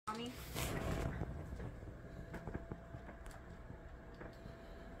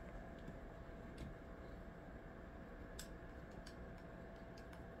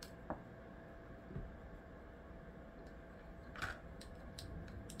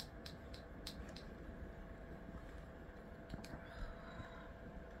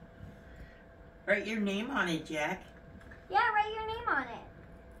Write your name on it, Jack. Yeah, write your name on it.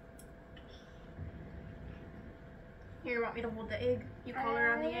 Here, you want me to hold the egg? You color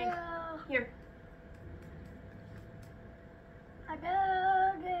on the egg. Here.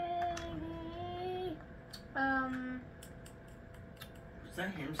 Is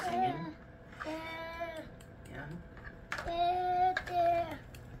that him singing? Yeah.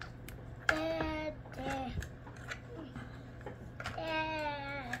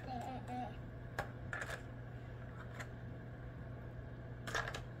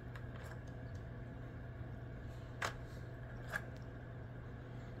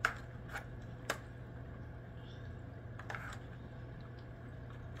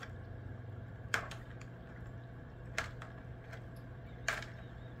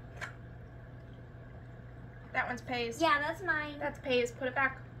 That one's Pay's. Yeah, that's mine. That's Pay's. Put it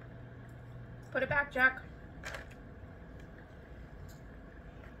back. Put it back, Jack.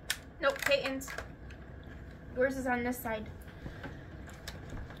 Nope, Peyton's. Yours is on this side.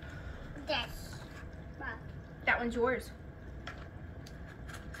 This. That one's yours.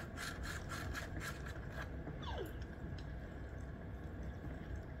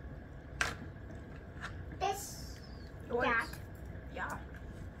 This. Yours. Jack. Yeah.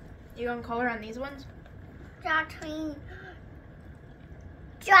 You gonna color on these ones? Jack,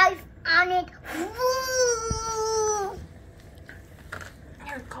 drive on it.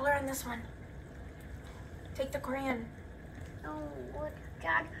 Here, color on this one. Take the crayon. No, what?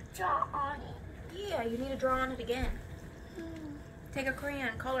 Jack, draw on it. Yeah, you need to draw on it again. Take a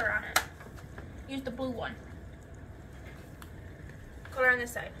crayon, color on it. Use the blue one. Color on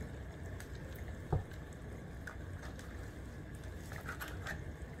this side.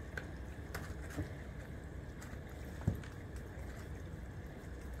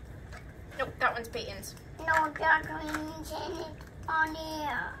 Nope, that one's Peyton's. No, Jack, on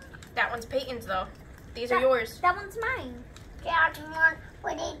there. That one's Peyton's though. These are yours. That one's mine. Jack, one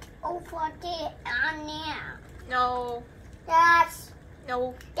with it over there on there. No. Yes.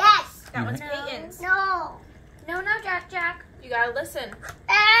 No. Yes. That one's Peyton's. No. No, Jack. You gotta listen.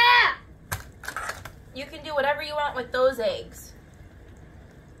 Ah! You can do whatever you want with those eggs.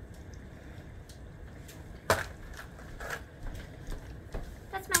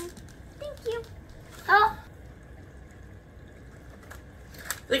 That's mine. Thank you. Oh.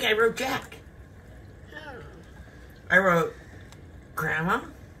 Look, I wrote Jack. I wrote Grandma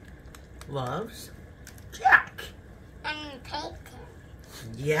loves Jack. And Peyton.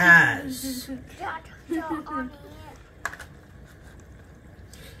 Yes. Jack, draw on here.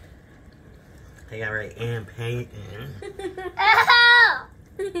 I got right and Peyton. Oh!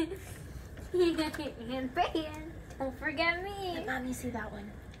 And Peyton. Don't forget me. Let me see that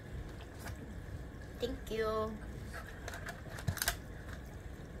one. Thank you.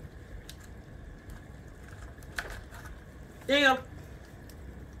 There you go.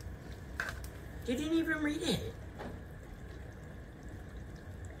 You didn't even read it.